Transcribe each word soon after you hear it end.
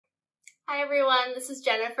Hi everyone, this is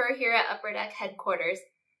Jennifer here at Upper Deck headquarters.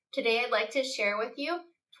 Today I'd like to share with you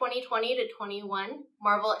 2020 to 21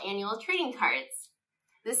 Marvel Annual Trading Cards.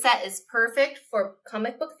 This set is perfect for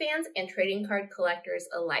comic book fans and trading card collectors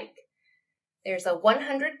alike. There's a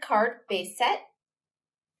 100 card base set,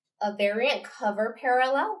 a variant cover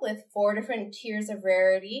parallel with 4 different tiers of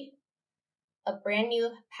rarity, a brand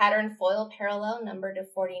new pattern foil parallel numbered to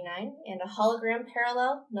 49, and a hologram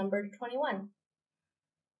parallel numbered to 21.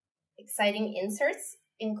 Exciting inserts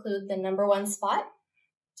include the #1 spot,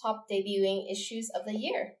 top debuting issues of the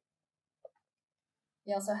year.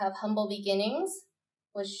 We also have Humble Beginnings,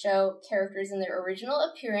 which show characters in their original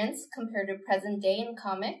appearance compared to present day in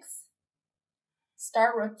comics.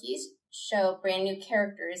 Star Rookies show brand new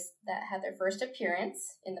characters that had their first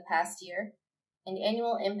appearance in the past year. And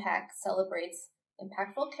Annual Impact celebrates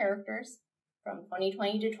impactful characters from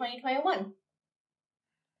 2020 to 2021.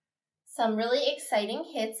 Some really exciting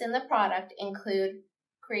hits in the product include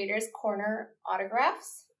Creators Corner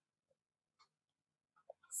autographs,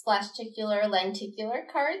 Splashticular Lenticular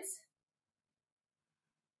cards,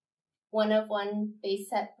 1-of-1 base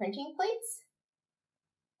set printing plates,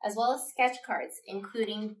 as well as sketch cards,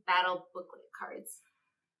 including battle booklet cards.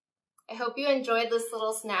 I hope you enjoyed this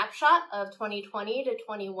little snapshot of 2020 to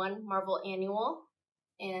 21 Marvel Annual,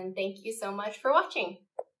 and thank you so much for watching.